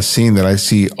me a scene that I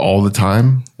see all the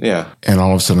time. Yeah. And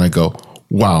all of a sudden I go,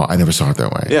 wow, I never saw it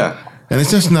that way. Yeah. And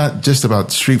it's just not just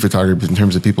about street photography in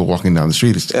terms of people walking down the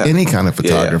street. It's any kind of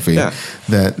photography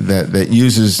that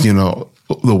uses,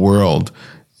 the world,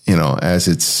 as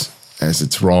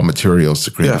its raw materials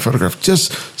to create a photograph.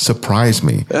 Just surprise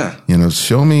me. Yeah.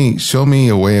 Show me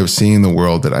a way of seeing the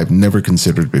world that I've never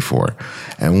considered before.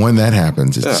 And when that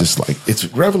happens, it's just like, it's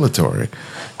revelatory.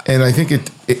 And I think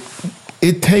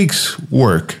it takes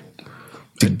work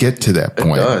to get to that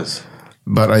point. It does.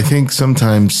 But I think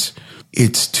sometimes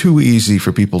it's too easy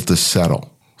for people to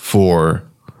settle for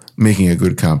making a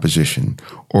good composition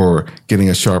or getting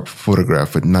a sharp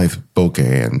photograph with nice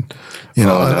bokeh and a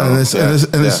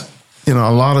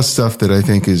lot of stuff that I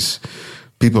think is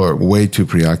people are way too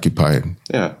preoccupied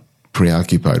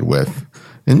with.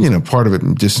 And part of it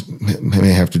just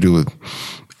may have to do with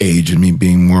age and me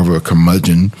being more of a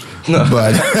curmudgeon.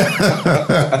 But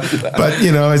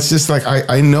it's just like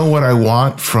I know what I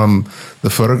want from the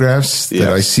photographs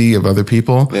that I see of other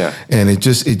people. Yeah. And it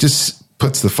just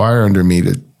puts the fire under me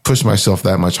to push myself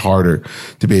that much harder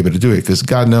to be able to do it. Because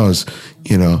God knows,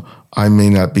 I may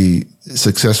not be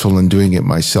successful in doing it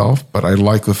myself, but I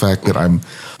like the fact that I'm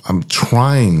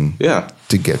trying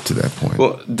to get to that point.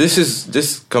 Well,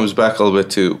 this comes back a little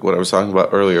bit to what I was talking about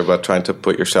earlier about trying to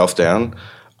put yourself down.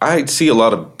 I see a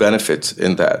lot of benefits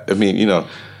in that.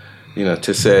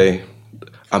 To say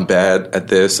I'm bad at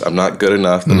this, I'm not good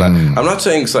enough. I'm not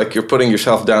saying it's like you're putting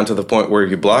yourself down to the point where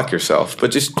you block yourself,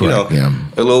 but just a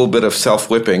little bit of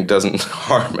self-whipping doesn't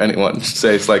harm anyone.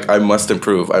 Say it's like I must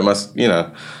improve. I must,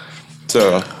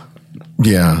 So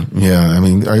yeah.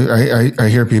 I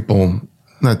hear people.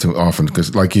 Not too often,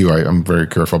 because like you, I'm very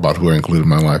careful about who I include in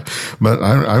my life. But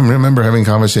I remember having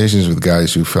conversations with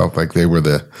guys who felt like they were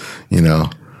the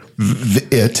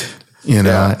it,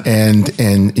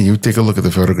 and you take a look at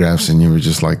the photographs and you were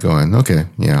just like going, okay,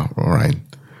 yeah, all right.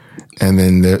 And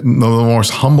then the most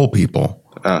humble people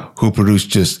who produce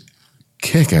just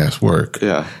kick-ass work,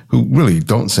 who really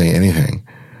don't say anything,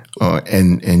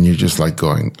 and you're just like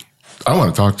going, I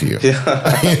want to talk to you,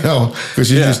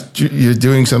 because you're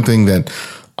doing something that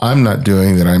I'm not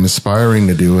doing, that I'm aspiring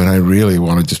to do, and I really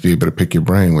want to just be able to pick your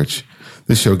brain, which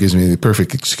this show gives me the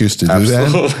perfect excuse to do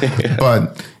that. Yeah.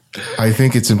 But I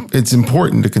think it's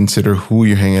important to consider who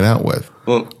you're hanging out with.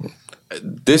 Well,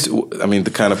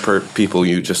 the kind of people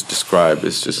you just described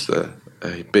is just a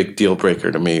big deal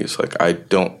breaker to me. It's like I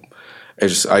don't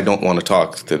want to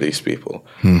talk to these people,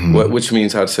 which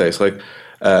means how to say it's like.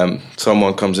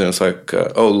 Someone comes in, it's like,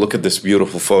 oh, look at this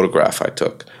beautiful photograph I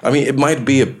took. It might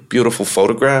be a beautiful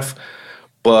photograph,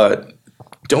 but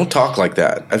don't talk like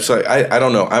that. I'm sorry, I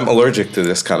don't know. I'm allergic to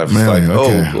this kind of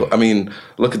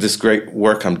look at this great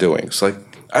work I'm doing. It's like,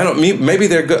 maybe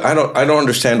they're good. I don't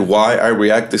understand why I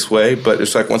react this way, but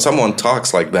it's like when someone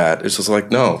talks like that, it's just like,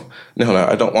 no,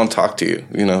 I don't want to talk to you.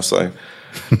 It's like,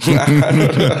 See,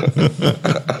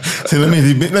 let me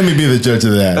be the judge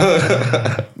of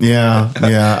that. Yeah,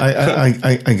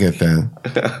 I get that.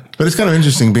 But it's kind of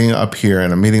interesting being up here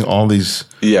and I'm meeting all these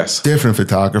different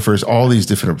photographers, all these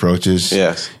different approaches.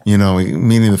 Yes,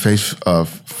 meeting the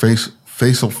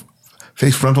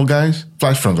flash frontal guys.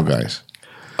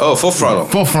 Oh, full frontal.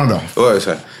 Full frontal. What is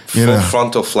it? Full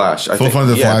frontal flash. Full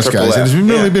frontal flash guys. And it's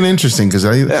really been interesting because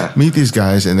I meet these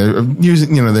guys and they're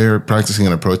using, they're practicing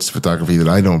an approach to photography that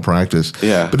I don't practice.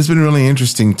 Yeah. But it's been really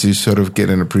interesting to sort of get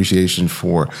an appreciation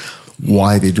for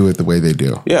why they do it the way they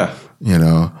do. Yeah.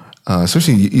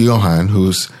 Especially Johan,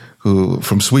 who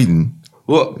from Sweden.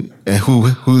 Well, and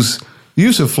whose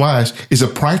use of flash is a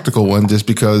practical one just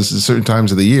because at certain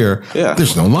times of the year,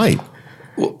 there's no light.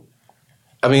 Well,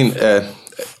 I mean,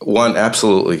 one,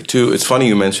 absolutely. Two, it's funny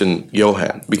you mentioned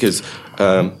Johan because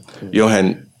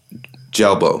Johan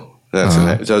Jelbo. That's his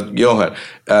name. So Johan,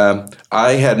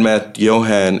 I had met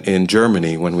Johan in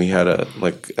Germany when we had a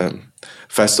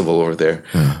festival over there,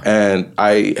 and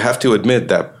I have to admit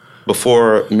that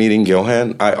before meeting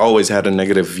Johan, I always had a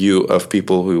negative view of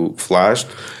people who flashed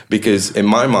because in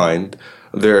my mind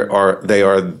they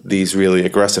are these really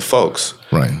aggressive folks,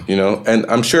 right? And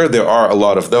I'm sure there are a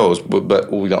lot of those,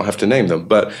 but we don't have to name them.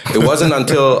 But it wasn't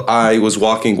until I was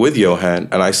walking with Johan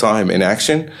and I saw him in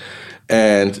action.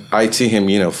 And I'd see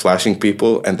him, flashing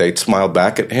people, and they'd smile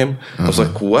back at him. I was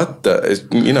like, "What is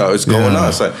going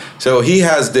on?" So he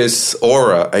has this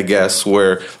aura, I guess,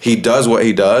 where he does what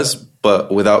he does,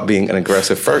 but without being an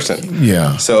aggressive person.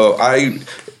 Yeah. So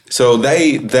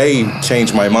they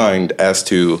changed my mind as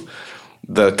to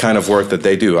the kind of work that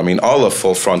they do. I mean, all of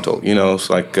Full Frontal, it's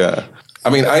like.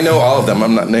 I know all of them.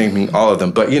 I'm not naming all of them,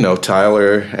 but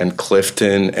Tyler and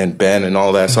Clifton and Ben and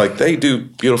all that. So they do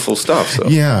beautiful stuff. So.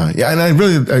 Yeah, and I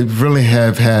really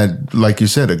have had, like you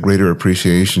said, a greater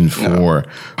appreciation for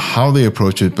how they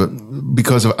approach it, but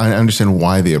because I understand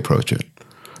why they approach it.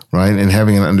 Right, and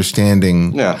having an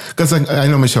understanding. Yeah, because I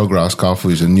know Michelle Grosskopf,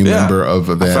 who's a new member of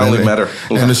that. I finally met her.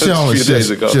 And Michelle is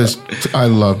just. I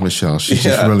love Michelle. She's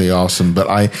just really awesome. But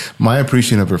my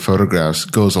appreciation of her photographs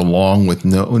goes along with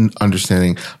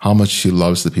understanding how much she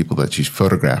loves the people that she's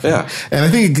photographing. Yeah, and I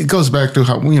think it goes back to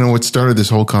how what started this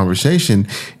whole conversation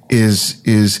is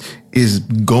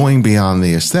going beyond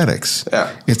the aesthetics.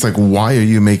 Yeah, it's like, why are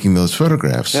you making those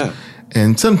photographs? Yeah.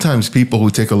 And sometimes people who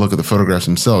take a look at the photographs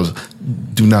themselves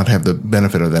do not have the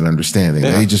benefit of that understanding.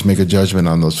 Yeah. They just make a judgment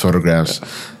on those photographs,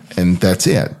 and that's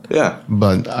it. Yeah.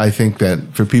 But I think that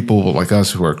for people like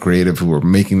us who are creative, who are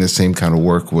making the same kind of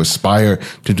work, who aspire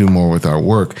to do more with our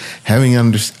work, having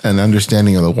an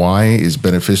understanding of the why is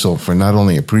beneficial for not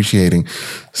only appreciating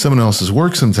someone else's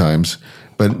work sometimes,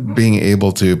 but being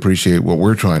able to appreciate what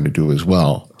we're trying to do as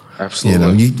well.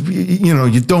 Absolutely.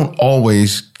 You don't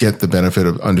always get the benefit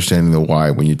of understanding the why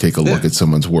when you take a look at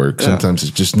someone's work. Sometimes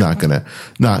it's just not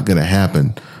gonna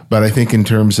happen. But I think in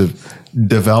terms of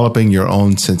developing your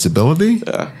own sensibility,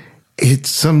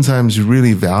 it's sometimes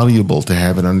really valuable to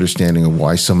have an understanding of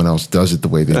why someone else does it the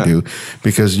way they do,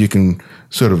 because you can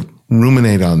sort of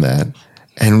ruminate on that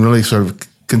and really sort of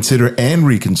consider and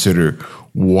reconsider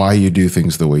why you do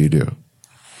things the way you do.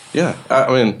 Yeah,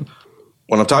 I mean.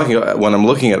 When I'm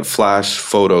looking at flash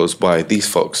photos by these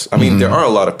folks, there are a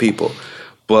lot of people,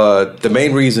 but the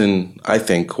main reason I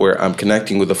think where I'm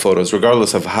connecting with the photos,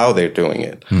 regardless of how they're doing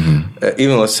it,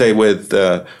 even let's say with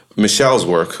Michelle's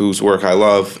work, whose work I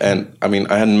love, and I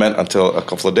hadn't met until a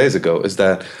couple of days ago, is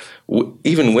that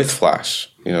even with flash,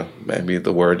 maybe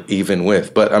the word even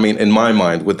with, but in my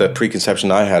mind, with the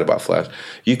preconception I had about flash,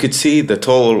 you could see the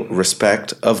total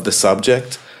respect of the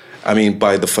subject.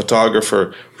 By the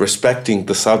photographer respecting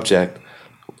the subject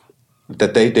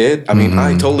that they did.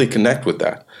 I totally connect with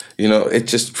that. It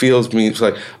just feels me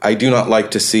like I do not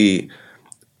like to see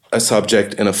a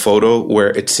subject in a photo where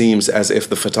it seems as if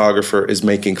the photographer is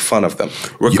making fun of them.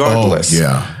 Regardless.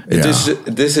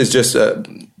 This is just a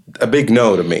big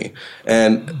no to me.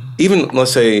 And even,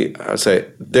 let's say,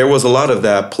 there was a lot of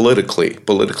that politically,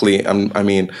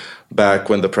 back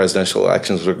when the presidential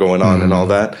elections were going on and all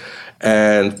that.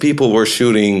 And people were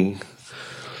shooting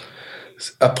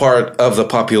a part of the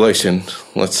population,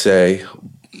 let's say,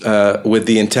 with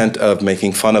the intent of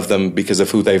making fun of them because of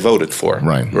who they voted for.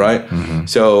 Right. Mm-hmm.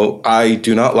 So I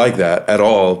do not like that at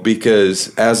all,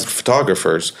 because as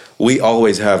photographers, we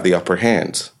always have the upper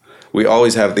hands. We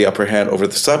always have the upper hand over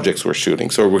the subjects we're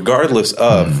shooting. So regardless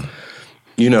of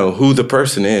who the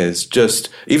person is, just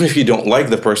even if you don't like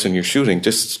the person you're shooting,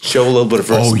 just show a little bit of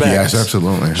respect. Oh, yes,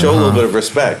 absolutely. Show a little bit of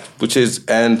respect,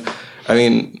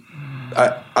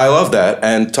 I love that.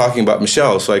 And talking about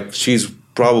Michelle, it's like she's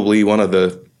probably one of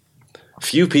the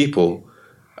few people,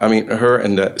 her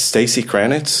and Stacy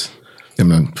Kranitz. I'm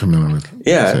not familiar with.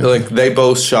 Yeah, like they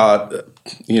both shot,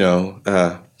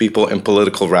 people in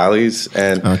political rallies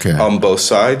and on both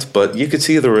sides, but you could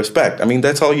see the respect. I mean,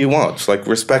 that's all you want. It's like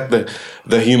respect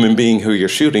the human being who you're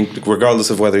shooting,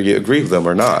 regardless of whether you agree with them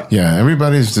or not. Yeah,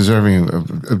 everybody's deserving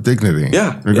of dignity.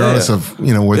 Yeah, regardless of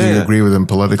whether you agree with them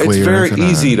politically. It's or very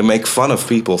easy to make fun of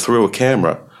people through a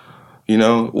camera.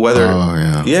 Whether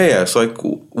It's like,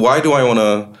 why do I want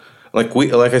to?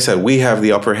 Like I said, we have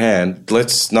the upper hand.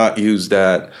 Let's not use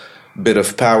that bit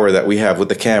of power that we have with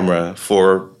the camera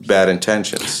for bad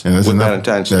intentions. And there's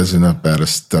enough bad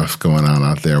stuff going on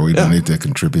out there. We don't need to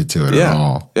contribute to it at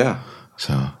all. Yeah.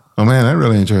 So, man, I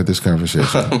really enjoyed this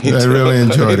conversation. I really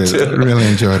enjoyed it. Really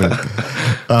enjoyed it.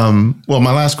 Well,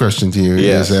 my last question to you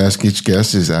is I ask each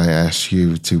guest I ask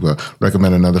you to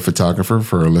recommend another photographer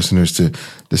for our listeners to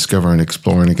discover and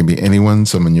explore. And it can be anyone,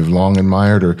 someone you've long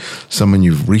admired or someone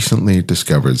you've recently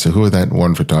discovered. So who would that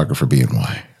one photographer be and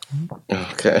why?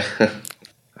 Okay.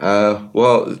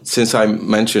 Well, since I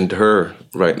mentioned her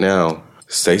right now,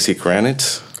 Stacey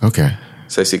Kranitz. Okay.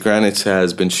 Stacey Kranitz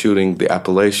has been shooting the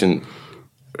Appalachian,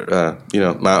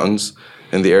 mountains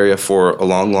in the area for a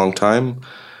long, long time.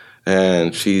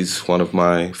 And she's one of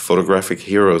my photographic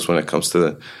heroes when it comes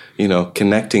to,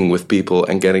 connecting with people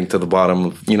and getting to the bottom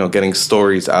of, getting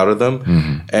stories out of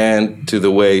them, and to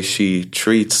the way she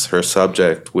treats her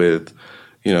subject with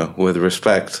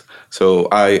respect. So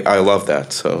I love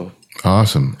that. So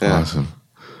awesome.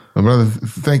 Well, brother,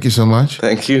 thank you so much.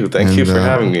 Thank you for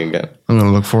having me again. I'm going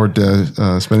to look forward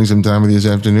to spending some time with you this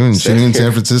afternoon, shooting in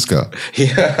San Francisco.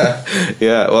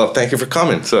 Yeah. Well, thank you for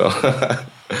coming. So.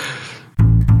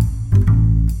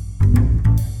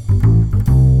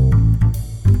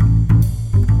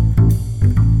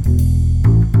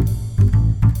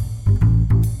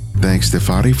 Thanks to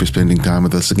Fadi for spending time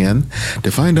with us again.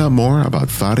 To find out more about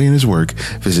Fadi and his work,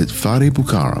 visit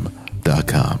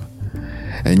FadiBoukaram.com.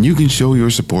 And you can show your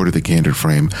support of The Candid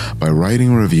Frame by writing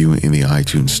a review in the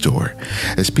iTunes Store.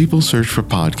 As people search for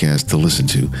podcasts to listen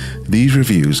to, these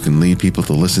reviews can lead people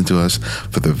to listen to us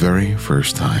for the very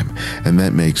first time, and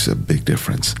that makes a big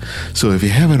difference. So if you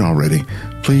haven't already,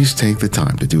 please take the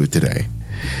time to do it today.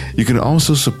 You can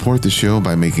also support the show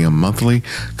by making a monthly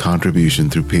contribution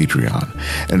through Patreon.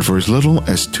 And for as little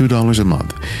as $2 a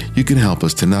month, you can help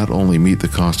us to not only meet the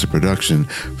cost of production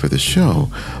for the show,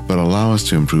 but allow us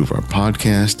to improve our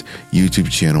podcast,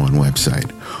 YouTube channel, and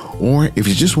website. Or if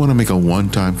you just want to make a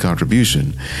one-time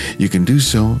contribution, you can do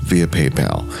so via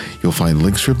PayPal. You'll find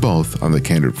links for both on the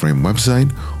Candid Frame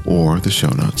website or the show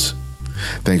notes.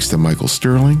 Thanks to Michael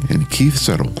Sterling and Keith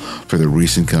Settle for their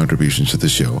recent contributions to the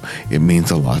show. It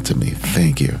means a lot to me.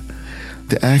 Thank you.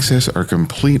 To access our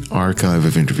complete archive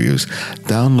of interviews,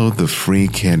 download the free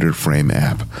Candid Frame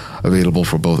app, available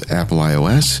for both Apple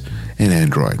iOS and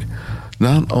Android.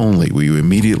 Not only will you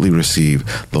immediately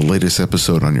receive the latest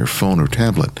episode on your phone or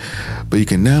tablet, but you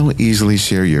can now easily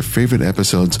share your favorite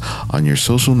episodes on your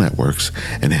social networks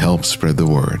and help spread the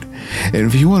word. And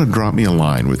if you want to drop me a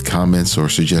line with comments or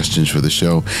suggestions for the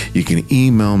show, you can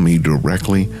email me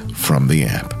directly from the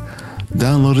app.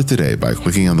 Download it today by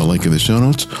clicking on the link in the show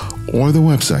notes or the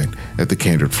website at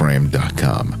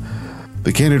thecandidframe.com.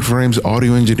 The Candid Frame's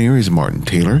audio engineer is Martin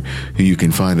Taylor, who you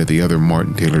can find at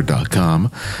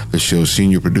theothermartintaylor.com. The show's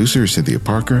senior producer is Cynthia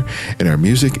Parker, and our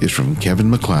music is from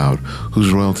Kevin MacLeod,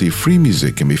 whose royalty-free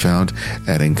music can be found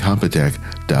at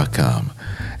incompetech.com.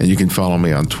 And you can follow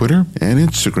me on Twitter and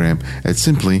Instagram at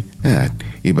simply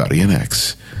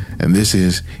 @IbadianX. And this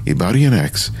is Ibadian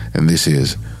X, and this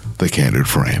is The Candid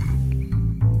Frame.